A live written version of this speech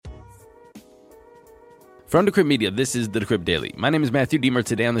From Decrypt Media, this is the Decrypt Daily. My name is Matthew Deemer.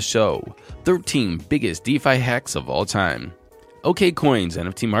 Today on the show, 13 biggest DeFi hacks of all time, Okcoin's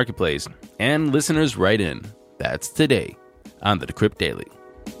NFT marketplace, and listeners write in. That's today on the Decrypt Daily.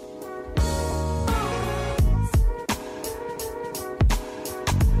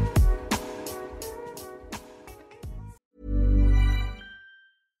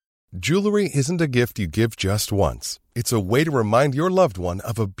 Jewelry isn't a gift you give just once. It's a way to remind your loved one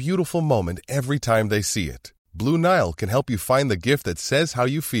of a beautiful moment every time they see it. Blue Nile can help you find the gift that says how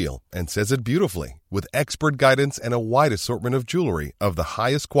you feel and says it beautifully, with expert guidance and a wide assortment of jewelry of the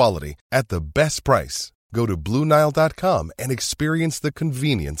highest quality at the best price. Go to BlueNile.com and experience the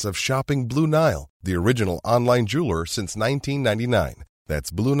convenience of shopping Blue Nile, the original online jeweler since 1999.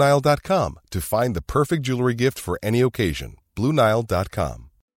 That's BlueNile.com to find the perfect jewelry gift for any occasion. BlueNile.com.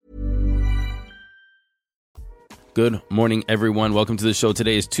 Good morning, everyone. Welcome to the show.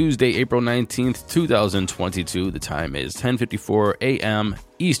 Today is Tuesday, April 19th, 2022. The time is 10:54 a.m.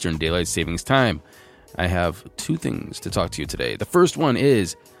 Eastern Daylight Savings Time. I have two things to talk to you today. The first one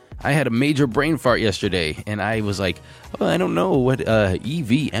is I had a major brain fart yesterday, and I was like, oh, I don't know what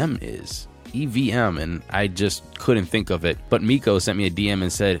EVM is. EVM, and I just couldn't think of it. But Miko sent me a DM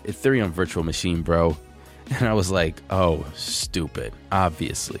and said, Ethereum virtual machine, bro. And I was like, oh, stupid.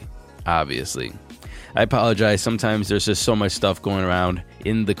 Obviously. I apologize. Sometimes there's just so much stuff going around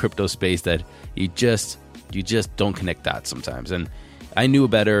in the crypto space that you just don't connect dots sometimes. And I knew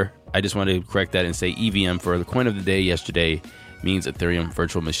better. I just wanted to correct that and say EVM for the coin of the day yesterday means Ethereum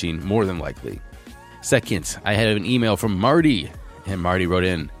virtual machine, more than likely. Second, I had an email from Marty, and Marty wrote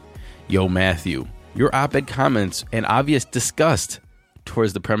in, Yo, Matthew, your op-ed comments and obvious disgust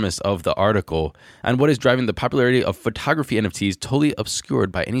towards the premise of the article and what is driving the popularity of photography NFTs totally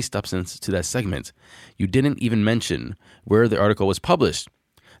obscured by any substance to that segment. You didn't even mention where the article was published,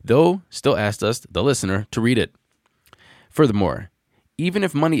 though still asked us, the listener, to read it. Furthermore, even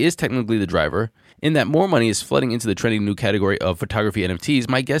if money is technically the driver, in that more money is flooding into the trending new category of photography NFTs,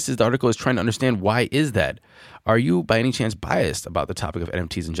 my guess is the article is trying to understand why is that. Are you by any chance biased about the topic of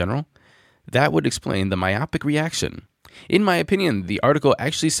NFTs in general? That would explain the myopic reaction. In my opinion, the article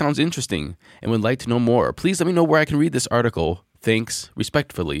actually sounds interesting and would like to know more. Please let me know where I can read this article. Thanks,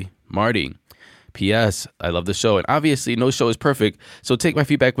 respectfully, Marty. P.S. I love the show, and obviously no show is perfect, so take my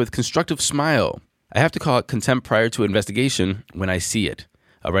feedback with constructive smile. I have to call it contempt prior to investigation when I see it.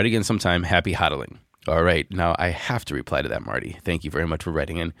 I'll write again sometime. Happy hodling. All right, now I have to reply to that, Marty. Thank you very much for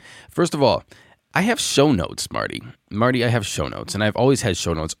writing in. First of all, I have show notes, Marty. I have show notes, and I've always had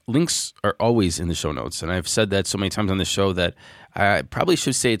show notes. Links are always in the show notes, and I've said that so many times on the show that I probably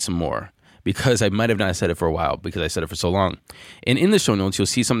should say it some more because I might have not said it for a while because I said it for so long. And in the show notes, you'll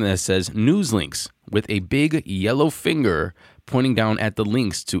see something that says news links with a big yellow finger pointing down at the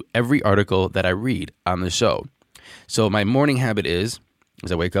links to every article that I read on the show. So my morning habit is,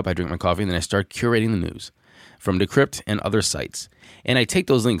 as I wake up, I drink my coffee, and then I start curating the news from Decrypt and other sites. And I take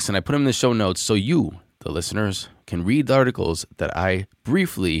those links and I put them in the show notes so you, the listeners, can read the articles that I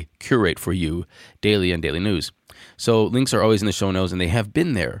briefly curate for you daily on Daily News. So links are always in the show notes, and they have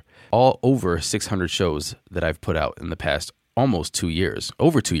been there all over 600 shows that I've put out in the past almost 2 years.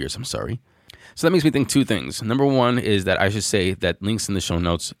 Over 2 years, I'm sorry. So that makes me think two things. Number one is that I should say that links in the show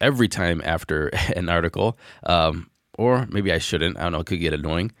notes every time after an article, or maybe I shouldn't. I don't know, it could get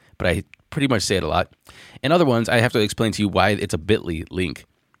annoying, but I pretty much say it a lot. And other ones, I have to explain to you why it's a bit.ly link.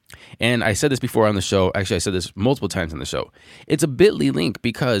 And I said this before on the show. Actually, I said this multiple times on the show. It's a bit.ly link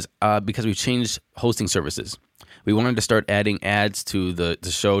because we've changed hosting services. We wanted to start adding ads to the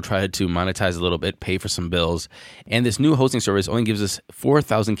show, try to monetize a little bit, pay for some bills. And this new hosting service only gives us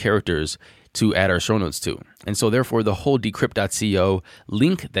 4,000 characters to add our show notes to. And so therefore, the whole decrypt.co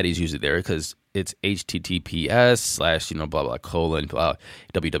link that is usually there, because it's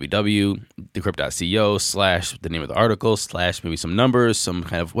https://www.decrypt.co/ the name of the article / maybe some numbers, some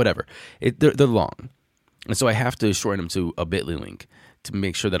kind of whatever. They're long. And so I have to shorten them to a bit.ly link to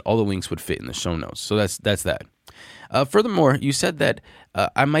make sure that all the links would fit in the show notes. So that's that. Furthermore, you said that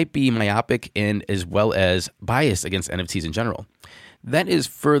I might be myopic and as well as biased against NFTs in general. That is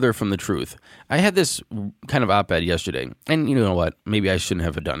further from the truth. I had this kind of op-ed yesterday, and you know what? Maybe I shouldn't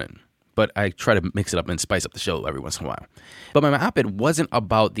have done it. But I try to mix it up and spice up the show every once in a while. But my op-ed wasn't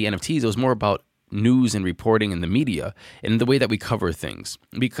about the NFTs. It was more about news and reporting in the media and the way that we cover things.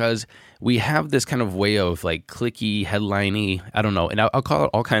 Because we have this kind of way of like clicky, headliney, I don't know. And I'll call it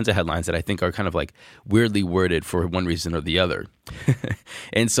all kinds of headlines that I think are kind of like weirdly worded for one reason or the other.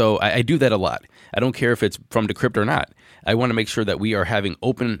 And so I do that a lot. I don't care if it's from Decrypt or not. I want to make sure that we are having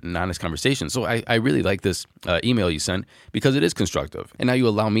open and honest conversations. So I really like this email you sent because it is constructive. And now you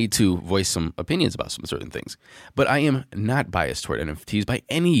allow me to voice some opinions about some certain things. But I am not biased toward NFTs by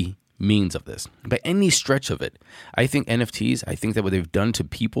any means of this, by any stretch of it. I think NFTs, I think that what they've done to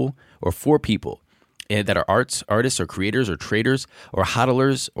people or for people that are artists or creators or traders or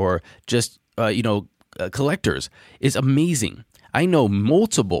hodlers or just, collectors is amazing. I know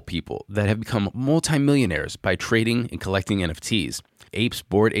multiple people that have become multimillionaires by trading and collecting NFTs. Apes,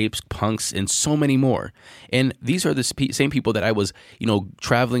 Bored Apes, punks, and so many more. And these are the same people that I was,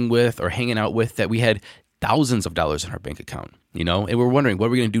 traveling with or hanging out with that we had thousands of dollars in our bank account, and we're wondering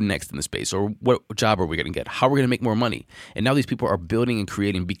what we're going to do next in the space or what job are we going to get, how we're going to make more money. And now these people are building and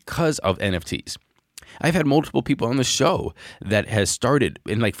creating because of NFTs. I've had multiple people on the show that has started,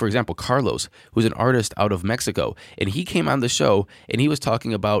 and for example, Carlos, who's an artist out of Mexico, and he came on the show and he was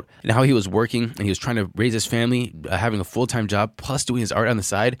talking about how he was working and he was trying to raise his family, having a full-time job, plus doing his art on the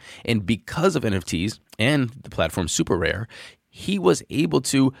side. And because of NFTs and the platform Super Rare, he was able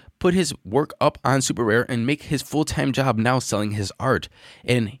to put his work up on Super Rare and make his full-time job now selling his art.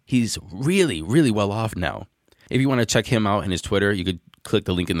 And he's really, really well off now. If you want to check him out and his Twitter, you could click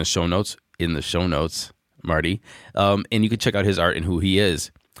the link in the show notes, Marty. And you can check out his art and who he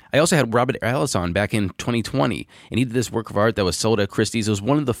is. I also had Robert Alice on back in 2020, and he did this work of art that was sold at Christie's. It was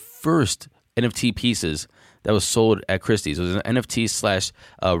one of the first NFT pieces that was sold at Christie's. It was an NFT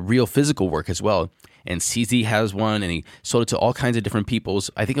 / real physical work as well. And CZ has one, and he sold it to all kinds of different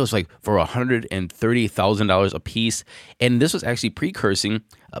peoples. I think it was for $130,000 a piece. And this was actually precursing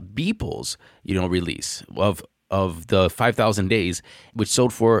Beeple's, release of the 5,000 days, which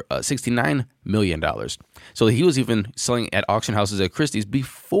sold for $69 million. So he was even selling at auction houses at Christie's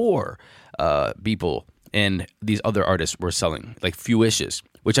before Beeple and these other artists were selling, like Fewishes,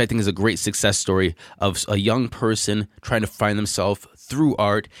 which I think is a great success story of a young person trying to find themselves through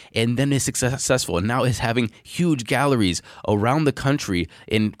art, and then is successful, and now is having huge galleries around the country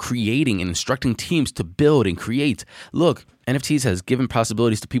and creating and instructing teams to build and create. Look, NFTs has given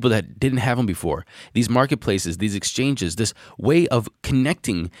possibilities to people that didn't have them before. These marketplaces, these exchanges, this way of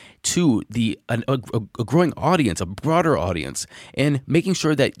connecting to a growing audience, a broader audience, and making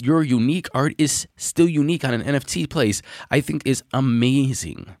sure that your unique art is still unique on an NFT place, I think is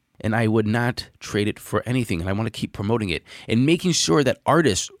amazing. And I would not trade it for anything. And I want to keep promoting it and making sure that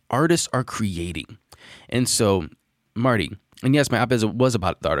artists are creating. And so, Marty, and yes, my op-ed was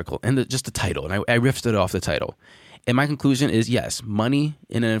about the article and just the title, and I riffed it off the title. And my conclusion is, yes, money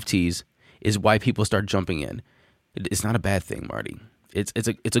in NFTs is why people start jumping in. It's not a bad thing, Marty. It's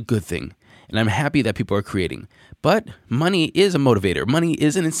a good thing. And I'm happy that people are creating. But money is a motivator. Money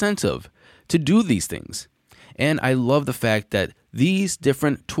is an incentive to do these things. And I love the fact that these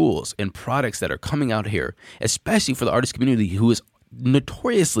different tools and products that are coming out here, especially for the artist community who has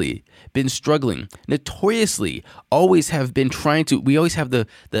notoriously been struggling, notoriously always have been trying to, we always have the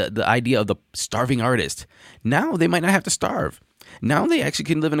idea of the starving artist. Now they might not have to starve. Now they actually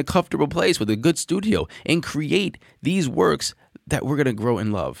can live in a comfortable place with a good studio and create these works that we're going to grow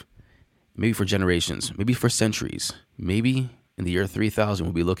and love. Maybe for generations, maybe for centuries, maybe in the year 3000,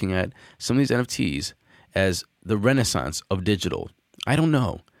 we'll be looking at some of these NFTs as the renaissance of digital. I don't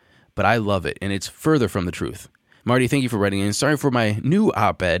know, but I love it, and it's further from the truth. Marty, thank you for writing in. Sorry for my new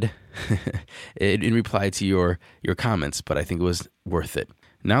op-ed in reply to your comments, but I think it was worth it.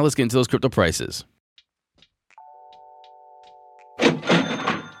 Now let's get into those crypto prices.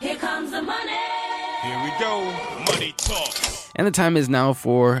 Here comes the money. Here we go. Money talk. And the time is now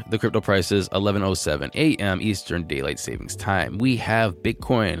for the crypto prices, 11:07 a.m. Eastern Daylight Savings Time. We have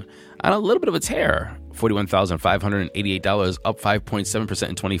Bitcoin on a little bit of a tear, $41,588, up 5.7%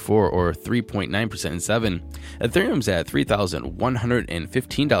 in 24 or 3.9% in 7. Ethereum's at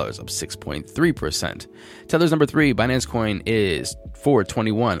 $3,115, up 6.3%. Tether's number 3, Binance Coin is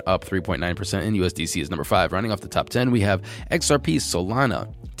 $421, up 3.9%, and USDC is number 5. Rounding off the top 10, we have XRP,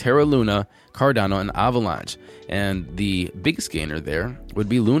 Solana, Terra Luna, Cardano, and Avalanche. And the biggest gainer there would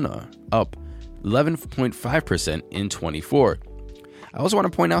be Luna, up 11.5% in 24. I also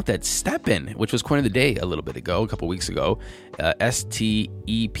want to point out that STEPN, which was coin of the day a couple weeks ago, STEPN,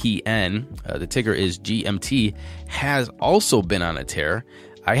 the ticker is GMT, has also been on a tear.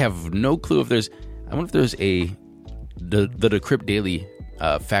 I have no clue if I wonder if there's the Decrypt Daily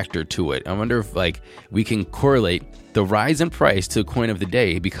factor to it. I wonder if we can correlate the rise in price to coin of the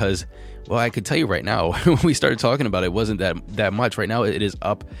day, because, well, I could tell you right now, when we started talking about it, it wasn't that much. Right now it is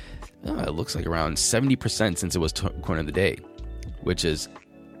up, it looks like around 70% since it was coin of the day, which is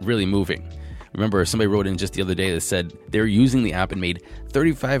really moving. Remember, somebody wrote in just the other day that said they're using the app and made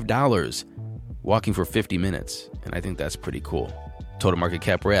 $35 walking for 50 minutes, and I think that's pretty cool. Total market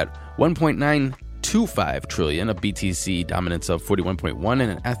cap, we're at 1.925 trillion, a BTC dominance of 41.1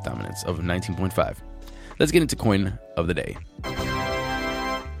 and an ETH dominance of 19.5. Let's get into coin of the day.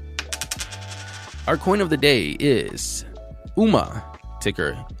 Our coin of the day is UMA,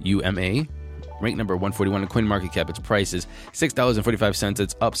 ticker UMA, ranked number 141 in coin market cap. Its price is $6.45.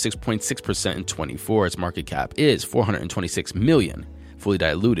 It's up 6.6% in 24. Its market cap is 426 million. Fully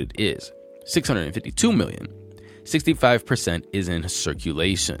diluted is 652 million. 65% is in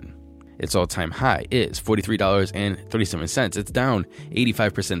circulation. Its all-time high is $43.37. It's down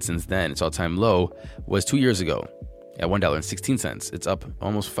 85% since then. Its all-time low was 2 years ago at $1.16. It's up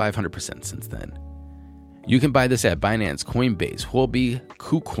almost 500% since then. You can buy this at Binance, Coinbase, Huobi,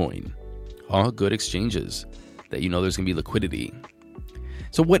 KuCoin. All good exchanges that you know there's going to be liquidity.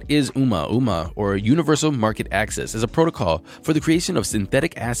 So what is UMA? UMA, or Universal Market Access, is a protocol for the creation of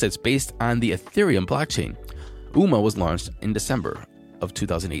synthetic assets based on the Ethereum blockchain. UMA was launched in December of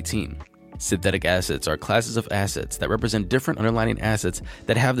 2018. Synthetic assets are classes of assets that represent different underlying assets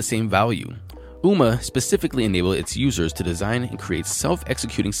that have the same value. UMA specifically enables its users to design and create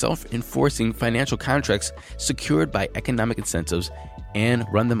self-executing, self-enforcing financial contracts secured by economic incentives and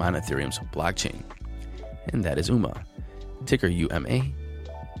run them on Ethereum's blockchain. And that is UMA, ticker UMA,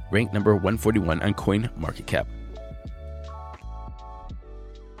 ranked number 141 on CoinMarketCap.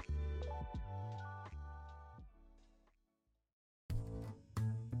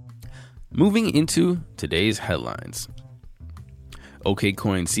 Moving into today's headlines.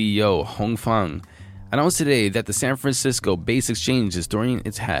 Okcoin CEO Hong Fang announced today that the San Francisco-based exchange is throwing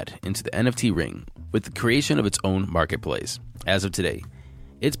its hat into the NFT ring with the creation of its own marketplace. As of today,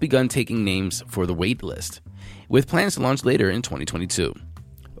 it's begun taking names for the wait list, with plans to launch later in 2022.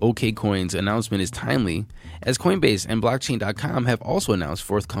 Okcoin's announcement is timely, as Coinbase and Blockchain.com have also announced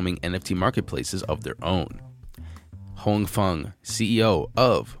forthcoming NFT marketplaces of their own. Hong Fang, CEO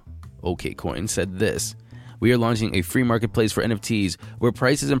of Okcoin, said this: "We are launching a free marketplace for NFTs where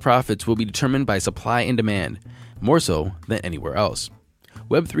prices and profits will be determined by supply and demand, more so than anywhere else.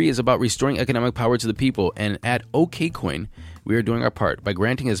 Web3 is about restoring economic power to the people, and at Okcoin, we are doing our part by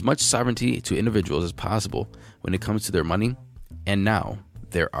granting as much sovereignty to individuals as possible when it comes to their money and now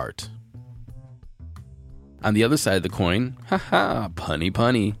their art." On the other side of the coin,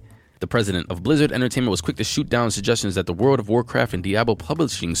 punny. The president of Blizzard Entertainment was quick to shoot down suggestions that the World of Warcraft and Diablo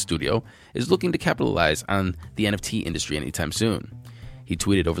publishing studio is looking to capitalize on the NFT industry anytime soon. He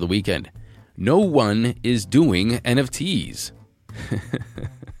tweeted over the weekend, "No one is doing NFTs."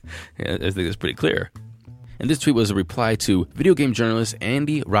 I think that's pretty clear. And this tweet was a reply to video game journalist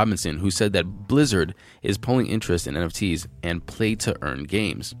Andy Robinson, who said that Blizzard is pulling interest in NFTs and play-to-earn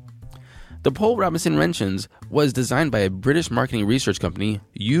games. The poll Robinson mentions was designed by a British marketing research company,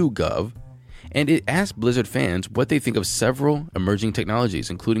 YouGov, and it asked Blizzard fans what they think of several emerging technologies,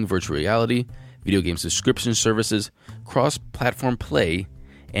 including virtual reality, video game subscription services, cross-platform play,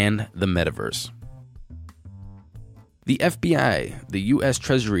 and the metaverse. The FBI, the U.S.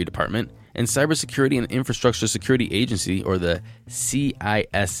 Treasury Department, and Cybersecurity and Infrastructure Security Agency, or the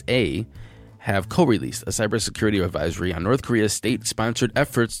CISA, have co-released a cybersecurity advisory on North Korea's state-sponsored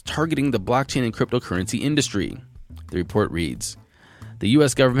efforts targeting the blockchain and cryptocurrency industry. The report reads, "The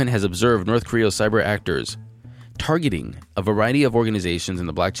U.S. government has observed North Korea's cyber actors targeting a variety of organizations in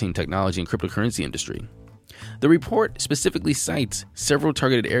the blockchain technology and cryptocurrency industry. The report specifically cites several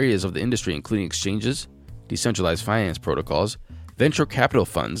targeted areas of the industry, including exchanges, decentralized finance protocols, venture capital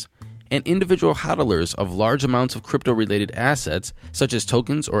funds, and individual hodlers of large amounts of crypto-related assets such as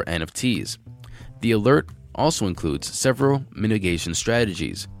tokens or NFTs. The alert also includes several mitigation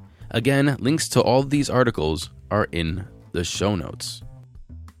strategies. Again, links to all of these articles are in the show notes."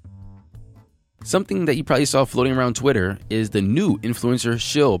 Something that you probably saw floating around Twitter is the new influencer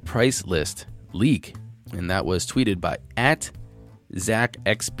shill price list leak, and that was tweeted by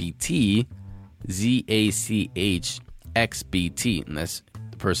 @ZachXBT, ZACHXBT, and that's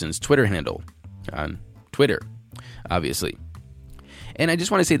the person's Twitter handle on Twitter, obviously. And I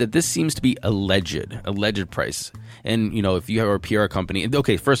just want to say that this seems to be alleged price. And, you know, if you have a PR company,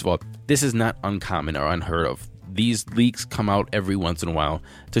 okay, first of all, this is not uncommon or unheard of. These leaks come out every once in a while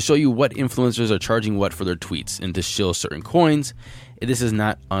to show you what influencers are charging what for their tweets and to shill certain coins. This is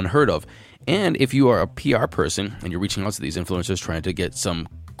not unheard of. And if you are a PR person and you're reaching out to these influencers trying to get some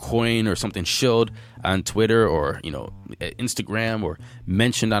coin or something shilled on Twitter or, you know, Instagram or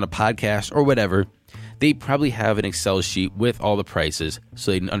mentioned on a podcast or whatever, they probably have an Excel sheet with all the prices so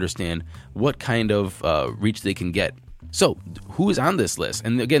they can understand what kind of reach they can get. So who is on this list?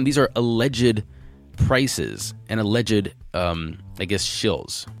 And again, these are alleged prices and alleged,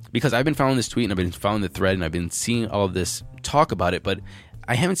 shills. Because I've been following this tweet and I've been following the thread and I've been seeing all of this talk about it, but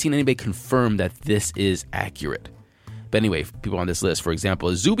I haven't seen anybody confirm that this is accurate. But anyway, people on this list, for example,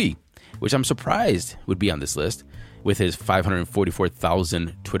 is Zuby, which I'm surprised would be on this list, with his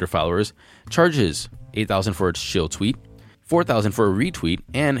 544,000 Twitter followers, charges $8,000 for a shill tweet, $4,000 for a retweet,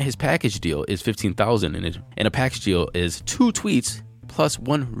 and his package deal is $15,000, and a package deal is 2 tweets plus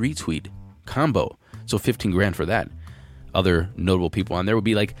 1 retweet combo, so $15,000 for that. Other notable people on there would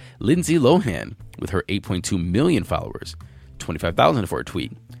be like Lindsay Lohan with her 8.2 million followers, $25,000 for a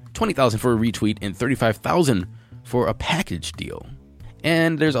tweet, $20,000 for a retweet, and $35,000 for a package deal.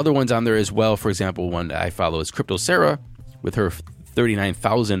 And there's other ones on there as well. For example, one that I follow is Crypto Sarah with her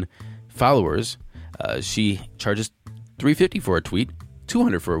 39,000 followers. She charges $350 for a tweet,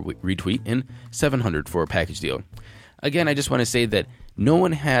 $200 for a retweet, and $700 for a package deal. Again, I just want to say that no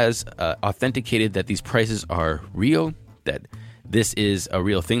one has authenticated that these prices are real, that this is a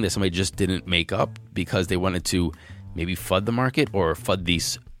real thing that somebody just didn't make up because they wanted to maybe FUD the market or FUD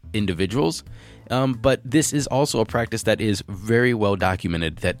these individuals. But this is also a practice that is very well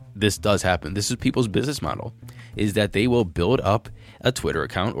documented that this does happen. This is people's business model, is that they will build up a Twitter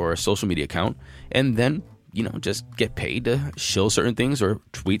account or a social media account and then, just get paid to shill certain things or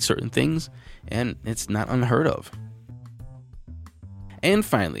tweet certain things. And it's not unheard of. And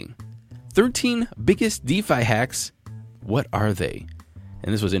finally, 13 biggest DeFi hacks. What are they?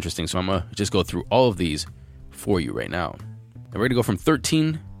 And this was interesting. So I'm going to just go through all of these for you right now. And we're going to go from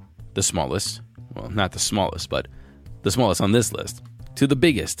 13, the smallest. Well, not the smallest, but the smallest on this list, to the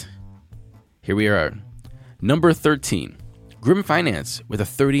biggest. Here we are. Number 13, Grim Finance with a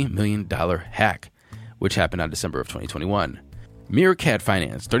 $30 million hack, which happened on December of 2021. Meerkat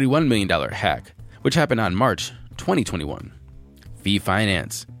Finance, $31 million hack, which happened on March 2021. Fee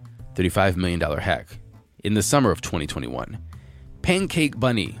Finance, $35 million hack in the summer of 2021. Pancake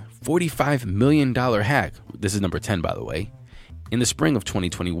Bunny, $45 million hack. This is number 10, by the way, in the spring of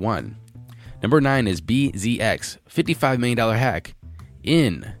 2021. Number 9 is BZX, $55 million hack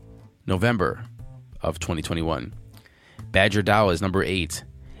in November of 2021. Badger DAO is number 8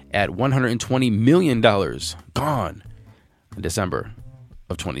 at $120 million gone in December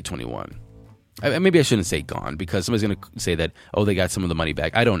of 2021. Maybe I shouldn't say gone because somebody's going to say that, they got some of the money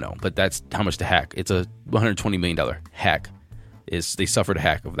back. I don't know, but that's how much the hack. It's a $120 million hack. They suffered a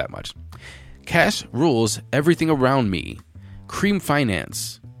hack of that much. Cash Rules Everything Around Me. Cream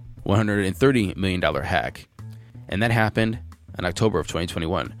Finance, $130 million hack. And that happened in October of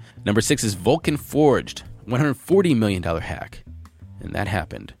 2021. Number 6 is Vulcan Forged, $140 million hack. And that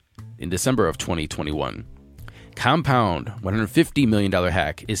happened in December of 2021. Compound, $150 million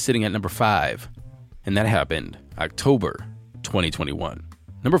hack, is sitting at number 5. And that happened October 2021.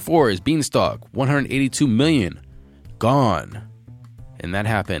 Number 4 is Beanstalk, $182 million gone. And that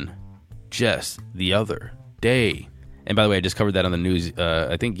happened just the other day. And by the way, I just covered that on the news,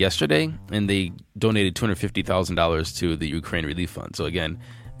 I think yesterday, and they donated $250,000 to the Ukraine Relief Fund. So again,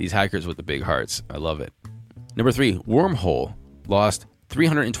 these hackers with the big hearts, I love it. Number 3, Wormhole lost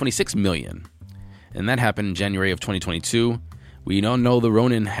 $326 million, and that happened in January of 2022. We don't know the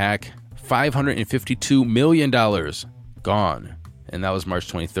Ronin hack, $552 million gone, and that was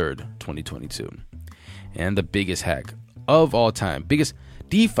March 23rd, 2022. And the biggest hack of all time, biggest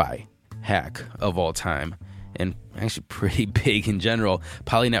DeFi hack of all time, and actually pretty big in general,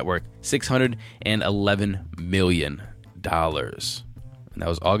 Poly Network, $611 million. And that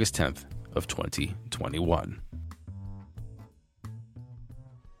was August 10th of 2021.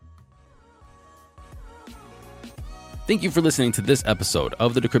 Thank you for listening to this episode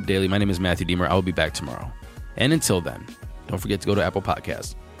of the Decrypt Daily. My name is Matthew Deemer. I will be back tomorrow. And until then, don't forget to go to Apple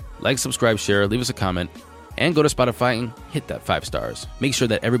Podcasts. Like, subscribe, share, leave us a comment, and go to Spotify and hit that 5 stars. Make sure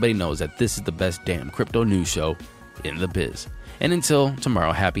that everybody knows that this is the best damn crypto news show in the biz. And until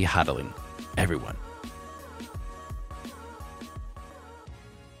tomorrow, happy hodling, everyone.